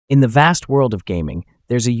In the vast world of gaming,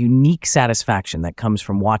 there's a unique satisfaction that comes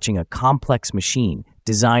from watching a complex machine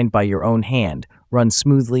designed by your own hand run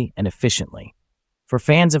smoothly and efficiently. For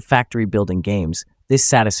fans of factory-building games, this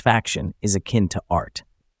satisfaction is akin to art.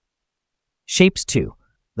 Shapez 2,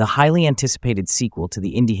 the highly anticipated sequel to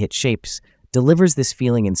the indie hit Shapez, delivers this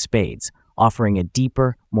feeling in spades, offering a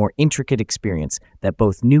deeper, more intricate experience that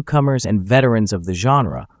both newcomers and veterans of the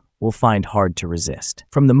genre will find hard to resist.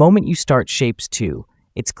 From the moment you start Shapez 2,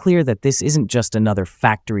 it's clear that this isn't just another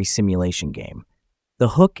factory simulation game. The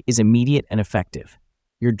hook is immediate and effective.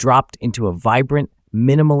 You're dropped into a vibrant,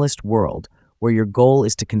 minimalist world where your goal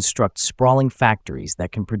is to construct sprawling factories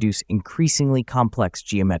that can produce increasingly complex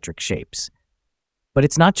geometric shapes. But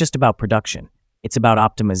it's not just about production, it's about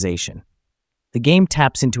optimization. The game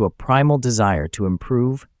taps into a primal desire to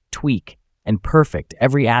improve, tweak, and perfect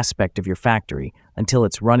every aspect of your factory until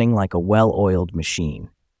it's running like a well-oiled machine.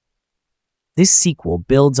 This sequel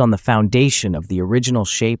builds on the foundation of the original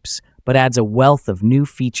Shapez, but adds a wealth of new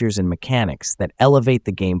features and mechanics that elevate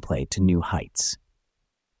the gameplay to new heights.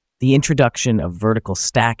 The introduction of vertical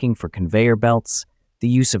stacking for conveyor belts, the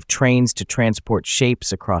use of trains to transport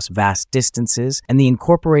shapes across vast distances, and the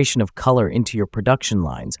incorporation of color into your production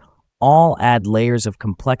lines all add layers of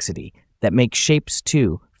complexity that make Shapez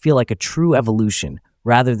 2 feel like a true evolution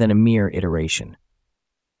rather than a mere iteration.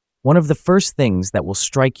 One of the first things that will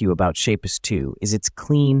strike you about Shapez 2 is its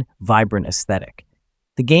clean, vibrant aesthetic.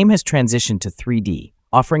 The game has transitioned to 3D,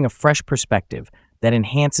 offering a fresh perspective that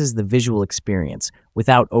enhances the visual experience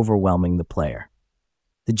without overwhelming the player.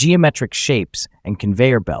 The geometric shapes and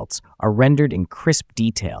conveyor belts are rendered in crisp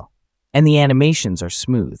detail, and the animations are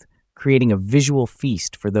smooth, creating a visual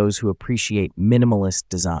feast for those who appreciate minimalist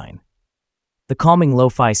design. The calming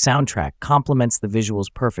lo-fi soundtrack complements the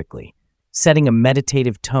visuals perfectly, setting a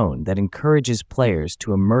meditative tone that encourages players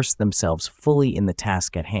to immerse themselves fully in the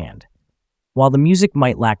task at hand. While the music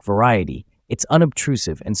might lack variety, it's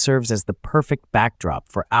unobtrusive and serves as the perfect backdrop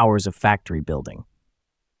for hours of factory building.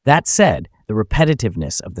 That said, the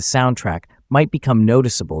repetitiveness of the soundtrack might become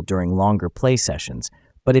noticeable during longer play sessions,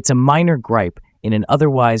 but it's a minor gripe in an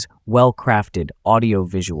otherwise well-crafted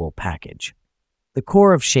audio-visual package. The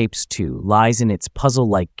core of Shapez 2 lies in its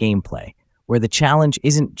puzzle-like gameplay, where the challenge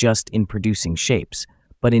isn't just in producing shapes,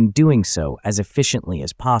 but in doing so as efficiently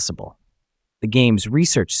as possible. The game's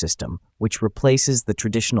research system, which replaces the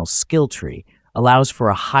traditional skill tree, allows for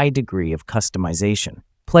a high degree of customization.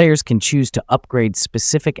 Players can choose to upgrade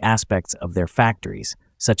specific aspects of their factories,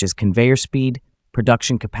 such as conveyor speed,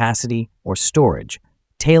 production capacity, or storage,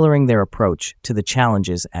 tailoring their approach to the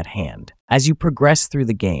challenges at hand. As you progress through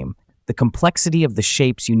the game, the complexity of the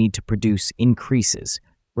shapes you need to produce increases,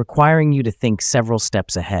 requiring you to think several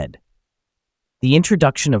steps ahead. The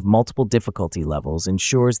introduction of multiple difficulty levels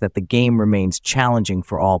ensures that the game remains challenging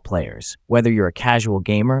for all players, whether you're a casual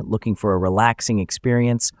gamer looking for a relaxing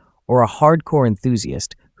experience or a hardcore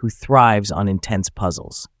enthusiast who thrives on intense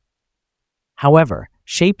puzzles. However,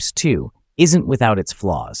 Shapez 2 isn't without its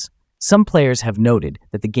flaws. Some players have noted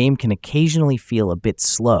that the game can occasionally feel a bit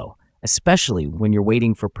slow, especially when you're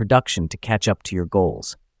waiting for production to catch up to your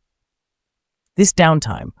goals. This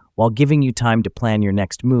downtime, while giving you time to plan your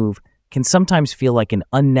next move, can sometimes feel like an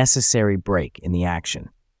unnecessary break in the action.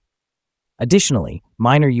 Additionally,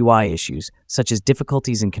 minor UI issues, such as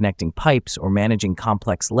difficulties in connecting pipes or managing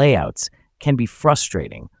complex layouts, can be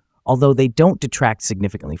frustrating, although they don't detract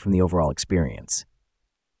significantly from the overall experience.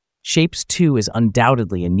 Shapez 2 is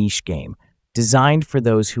undoubtedly a niche game, designed for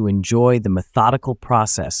those who enjoy the methodical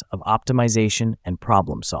process of optimization and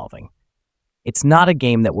problem-solving. It's not a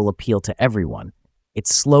game that will appeal to everyone.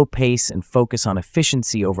 Its slow pace and focus on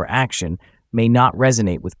efficiency over action may not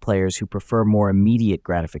resonate with players who prefer more immediate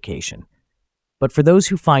gratification. But for those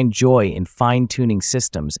who find joy in fine-tuning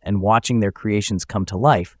systems and watching their creations come to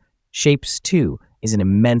life, Shapez 2 is an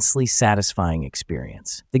immensely satisfying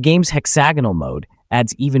experience. The game's hexagonal mode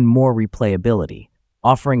adds even more replayability,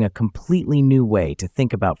 offering a completely new way to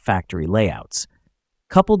think about factory layouts.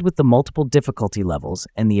 Coupled with the multiple difficulty levels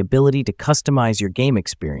and the ability to customize your game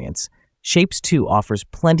experience, Shapez 2 offers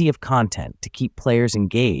plenty of content to keep players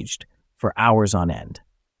engaged for hours on end.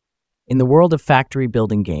 In the world of factory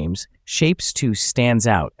building games, Shapez 2 stands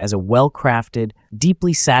out as a well-crafted,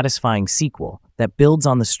 deeply satisfying sequel that builds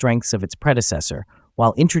on the strengths of its predecessor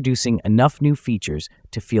while introducing enough new features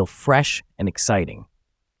to feel fresh and exciting.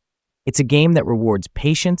 It's a game that rewards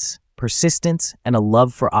patience, persistence, and a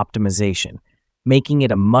love for optimization, making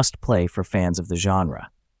it a must-play for fans of the genre.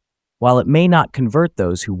 While it may not convert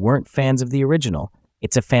those who weren't fans of the original,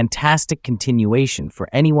 it's a fantastic continuation for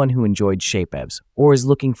anyone who enjoyed Shapez or is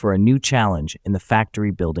looking for a new challenge in the factory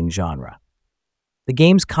building genre. The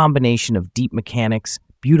game's combination of deep mechanics,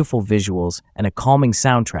 beautiful visuals, and a calming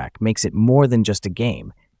soundtrack makes it more than just a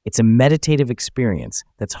game. It's a meditative experience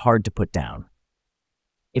that's hard to put down.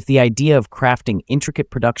 If the idea of crafting intricate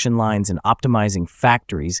production lines and optimizing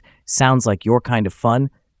factories sounds like your kind of fun,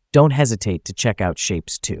 don't hesitate to check out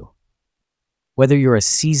Shapez 2. Whether you're a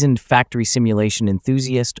seasoned factory simulation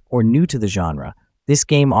enthusiast or new to the genre, this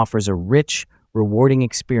game offers a rich, rewarding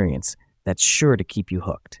experience that's sure to keep you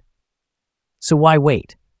hooked. So why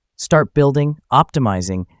wait? Start building,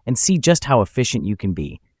 optimizing, and see just how efficient you can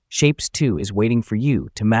be. Shapez 2 is waiting for you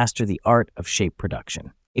to master the art of shape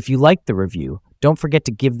production. If you liked the review, don't forget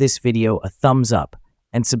to give this video a thumbs up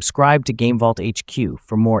and subscribe to GameVault HQ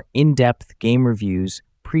for more in-depth game reviews,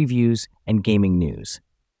 previews, and gaming news.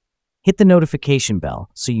 Hit the notification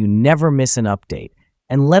bell so you never miss an update,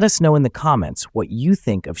 and let us know in the comments what you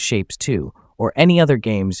think of Shapez 2 or any other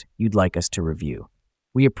games you'd like us to review.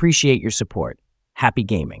 We appreciate your support. Happy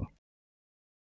gaming!